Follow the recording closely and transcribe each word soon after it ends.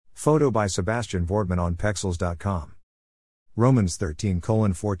Photo by Sebastian Vortman on Pexels.com. Romans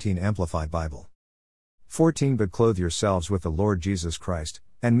 13:14 Amplified Bible. 14 But clothe yourselves with the Lord Jesus Christ,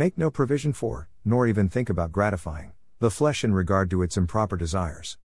 and make no provision for, nor even think about gratifying, the flesh in regard to its improper desires.